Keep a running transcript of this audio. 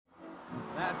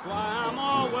That's why I'm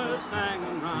always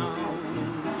hanging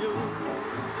round you.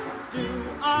 Do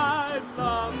I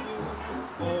love you?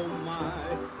 Oh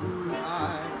my, do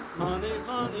I? Honey,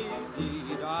 honey,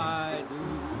 indeed I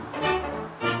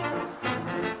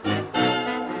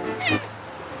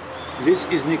do. This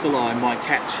is Nikolai, my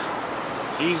cat.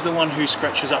 He's the one who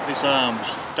scratches up this arm,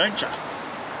 don't ya?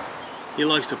 He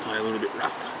likes to play a little bit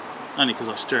rough. Only because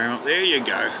I stir him up. There you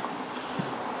go.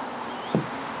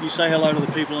 You say hello to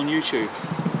the people on YouTube.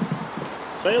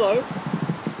 Say hello.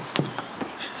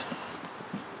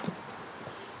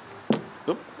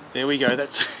 Oop, there we go.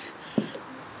 That's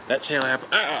how our...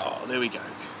 Oh, there we go.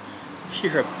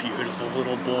 You're a beautiful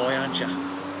little boy, aren't you?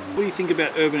 What do you think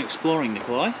about urban exploring,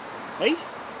 Nikolai? Hey?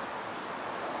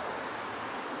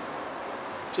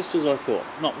 Just as I thought,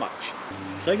 not much.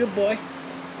 Say good boy.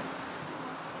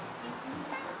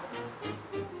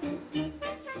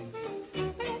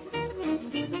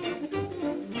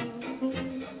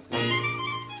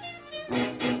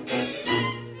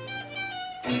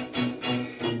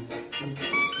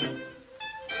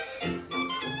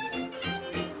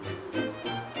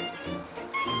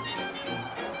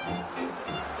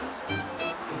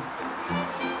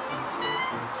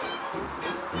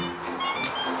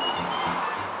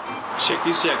 Check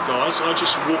this out, guys. I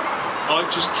just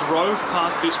drove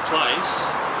past this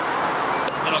place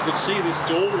and I could see this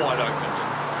door wide open.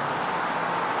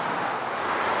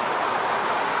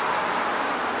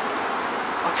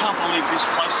 I can't believe this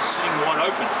place is sitting wide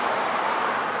open.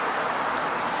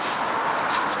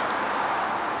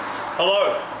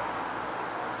 Hello?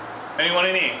 Anyone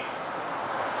in here?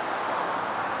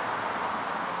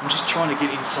 I'm just trying to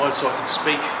get inside so I can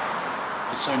speak.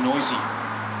 It's so noisy.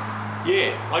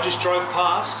 Yeah, I just drove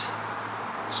past,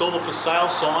 saw the for sale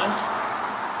sign,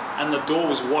 and the door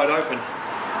was wide open.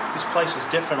 This place is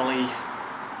definitely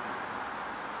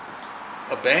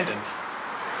abandoned.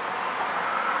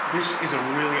 This is a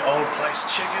really old place.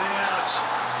 Check it out.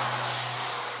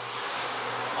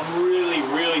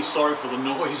 I'm really sorry for the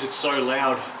noise. It's so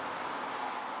loud.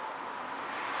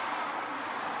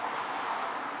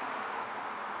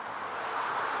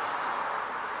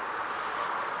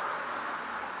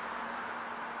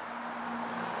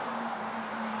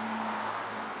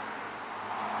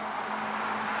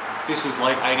 This is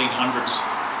late 1800s,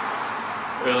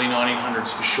 early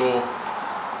 1900s for sure.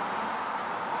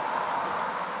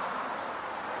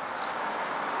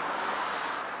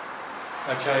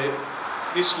 Okay,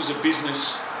 this was a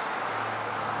business,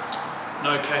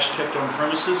 no cash kept on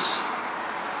premises.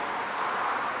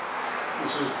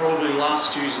 This was probably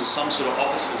last used as some sort of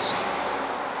offices.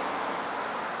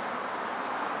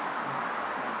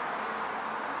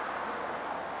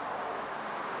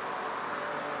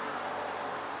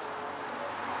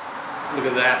 Look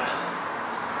at that.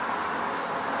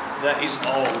 That is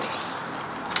old.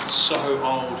 So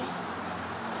old.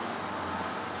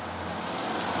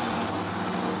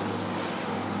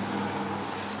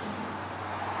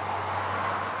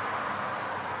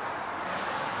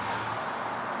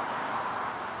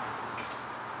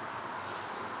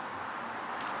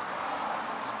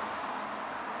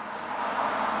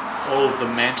 All of the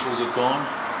mantles are gone.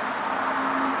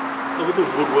 Look at the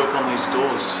woodwork on these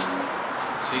doors.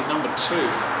 See, number 2.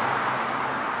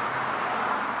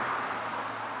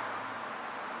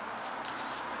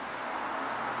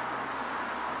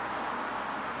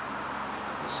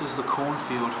 This is the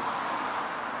cornfield.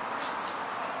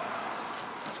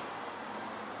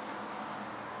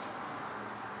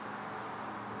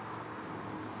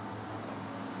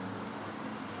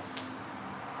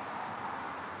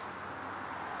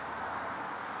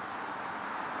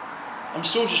 I'm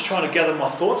still just trying to gather my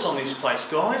thoughts on this place,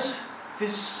 guys.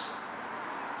 This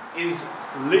is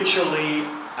literally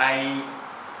a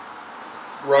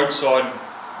roadside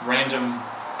random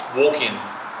walk-in.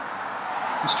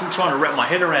 I'm still trying to wrap my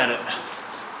head around it.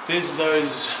 There's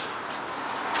those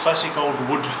classic old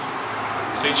wood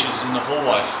features in the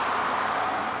hallway.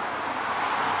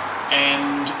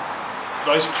 And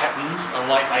those patterns are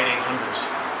late 1800s.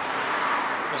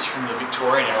 That's from the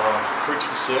Victorian era, I'm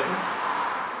pretty certain.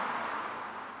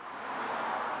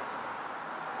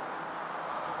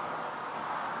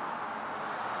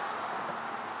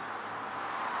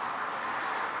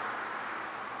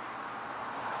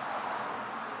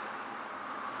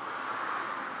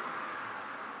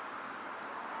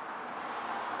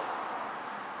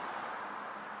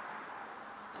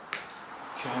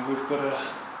 Okay, we've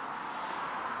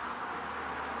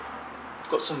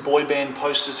got some boy band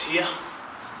posters here.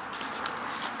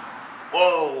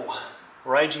 Whoa!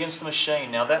 Rage Against the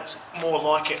Machine. Now that's more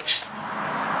like it.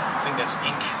 I think that's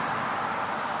ink.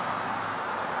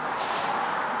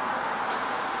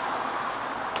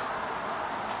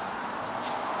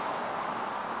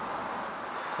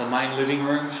 the main living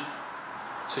room.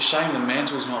 It's a shame the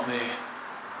mantle's not there.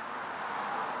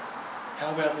 How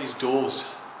about these doors?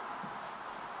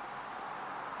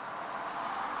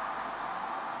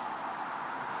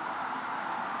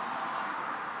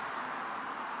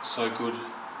 So good.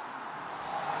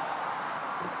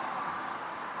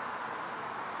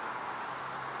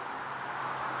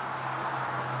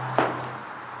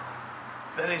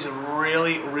 That is a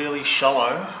really, really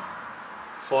shallow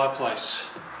fireplace.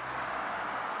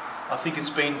 I think it's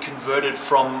been converted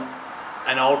from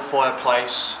an old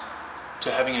fireplace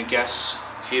to having a gas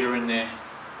heater in there.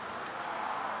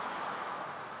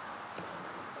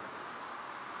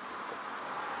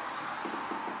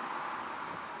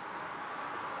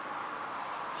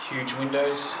 Huge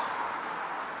windows.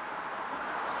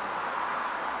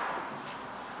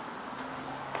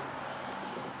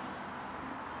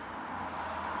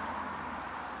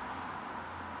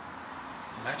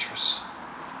 Mattress.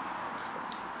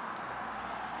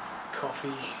 Coffee.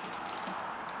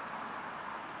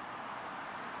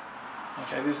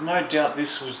 Okay, there's no doubt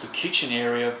this was the kitchen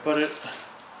area, but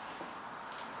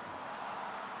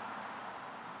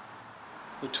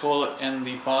the toilet and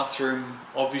the bathroom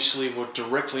obviously were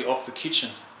directly off the kitchen.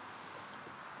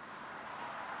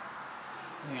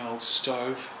 The old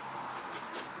stove.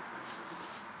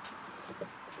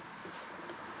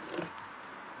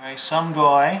 Okay, some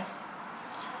guy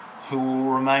who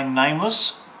will remain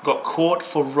nameless got caught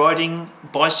for riding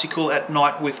bicycle at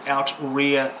night without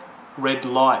rear red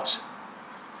light,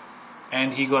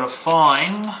 and he got a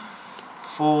fine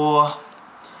for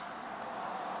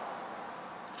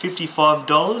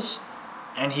 $55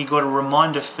 and he got a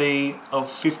reminder fee of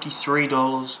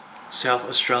 $53. South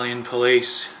Australian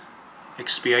Police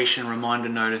expiation reminder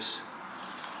notice.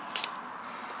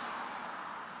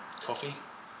 Coffee.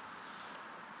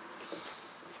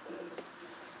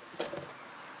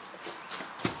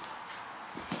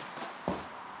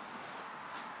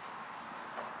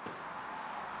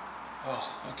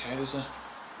 Oh, okay, there's a...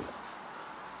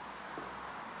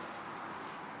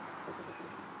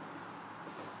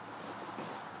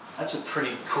 That's a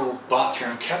pretty cool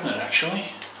bathroom cabinet, actually.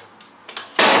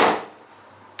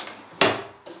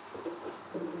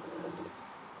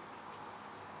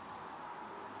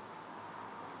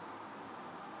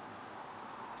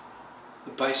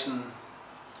 The basin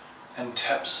and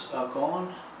taps are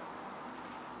gone.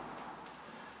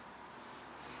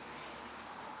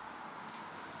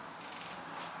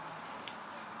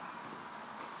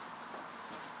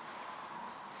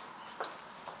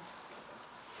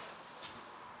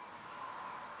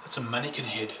 That's a mannequin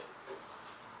head.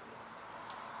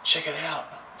 Check it out.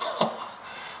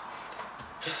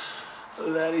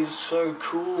 That is so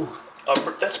cool.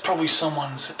 That's probably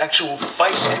someone's actual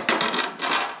face.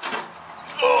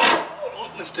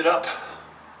 Oh, lift it up.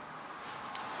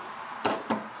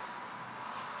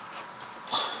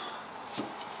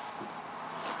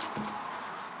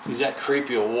 Is that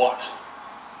creepy or what?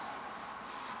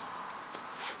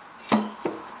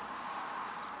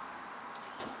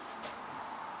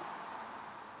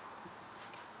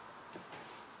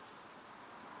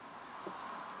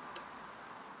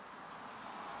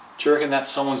 Do you reckon that's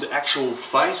someone's actual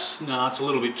face? No, it's a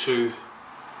little bit too...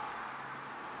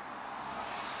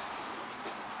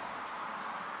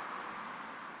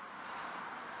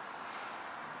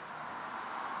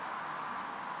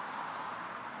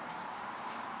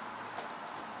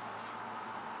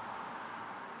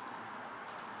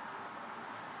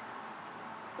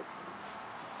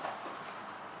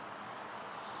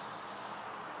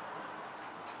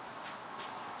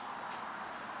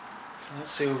 Let's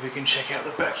see if we can check out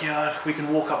the backyard. We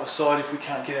can walk up the side if we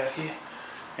can't get out here.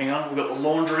 Hang on, we've got the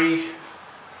laundry.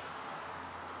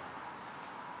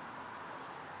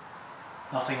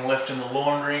 Nothing left in the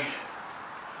laundry.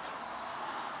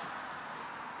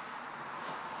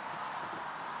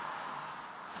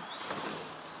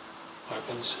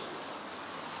 Opens.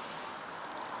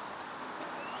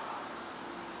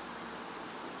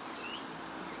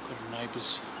 Got a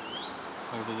neighbours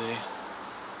over there.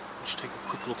 Let's take a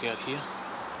quick look out here.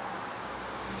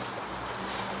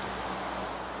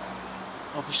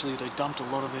 Obviously they dumped a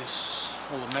lot of this,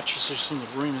 all the mattresses from the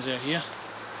roomers out here.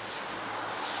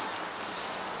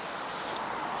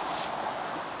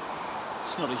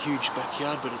 It's not a huge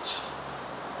backyard, but it's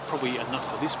probably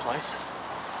enough for this place.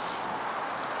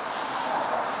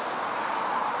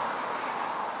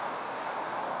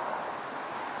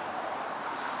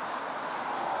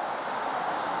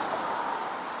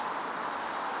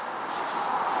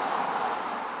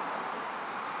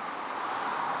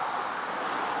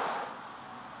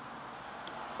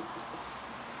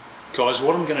 Guys,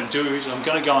 what I'm going to do is I'm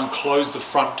going to go and close the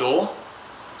front door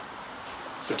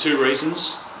for two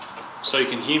reasons. So you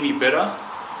can hear me better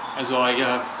as I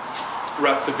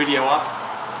wrap the video up,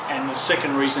 and the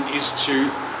second reason is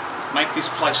to make this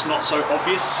place not so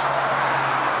obvious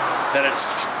that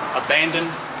it's abandoned.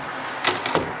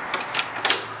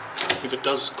 If it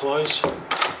does close,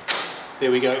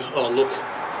 there we go. Oh look,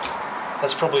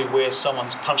 that's probably where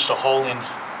someone's punched a hole in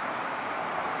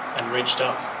and reached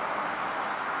up.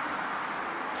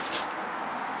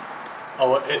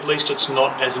 Oh, at least it's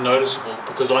not as noticeable,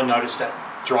 because I noticed that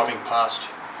driving past.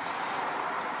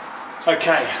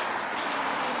 Okay,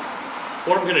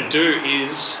 what I'm going to do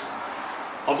is,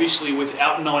 obviously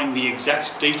without knowing the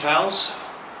exact details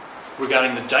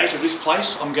regarding the date of this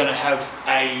place, I'm going to have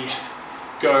a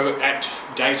go at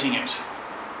dating it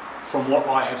from what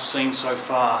I have seen so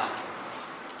far.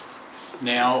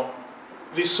 Now,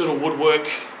 this sort of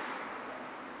woodwork,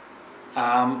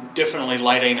 definitely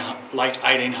late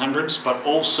 1800s, but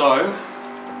also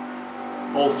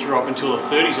all through up until the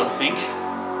 30s, I think.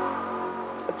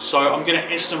 So I'm going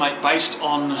to estimate, based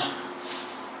on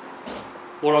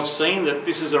what I've seen, that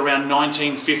this is around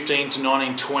 1915 to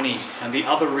 1920, and the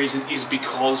other reason is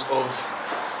because of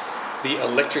the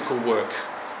electrical work.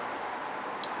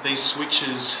 These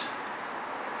switches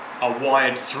are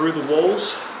wired through the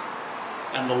walls,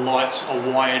 and the lights are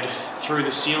wired through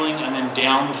the ceiling and then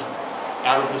down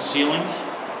out of the ceiling,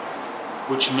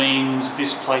 which means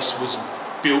this place was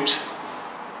built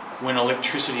when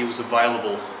electricity was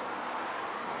available.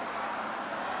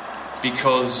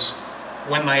 Because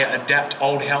when they adapt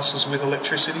old houses with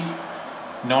electricity,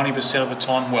 90% of the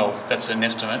time, well, that's an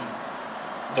estimate,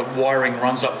 the wiring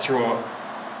runs up through a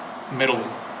metal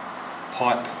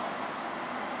pipe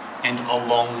and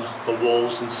along the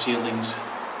walls and ceilings.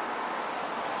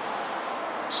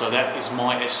 So that is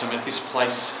my estimate. This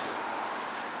place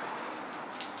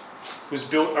was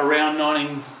built around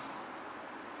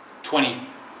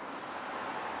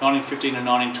 1915 and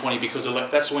 1920, because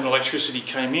that's when electricity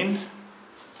came in.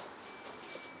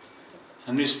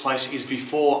 And this place is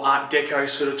before Art Deco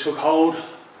sort of took hold.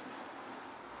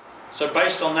 So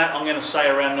based on that, I'm going to say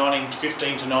around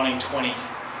 1915 to 1920.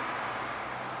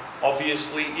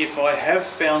 Obviously, if I have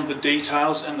found the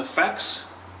details and the facts,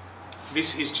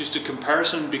 this is just a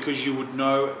comparison, because you would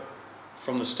know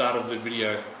from the start of the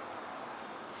video.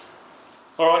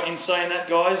 Alright, in saying that,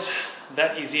 guys,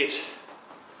 that is it.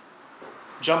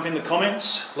 Jump in the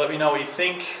comments, let me know what you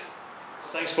think.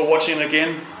 Thanks for watching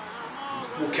again.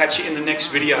 We'll catch you in the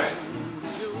next video.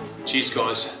 Cheers,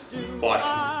 guys. Bye.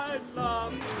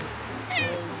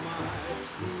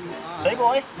 Say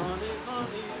boy.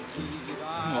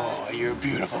 Oh, you're a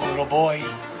beautiful little boy.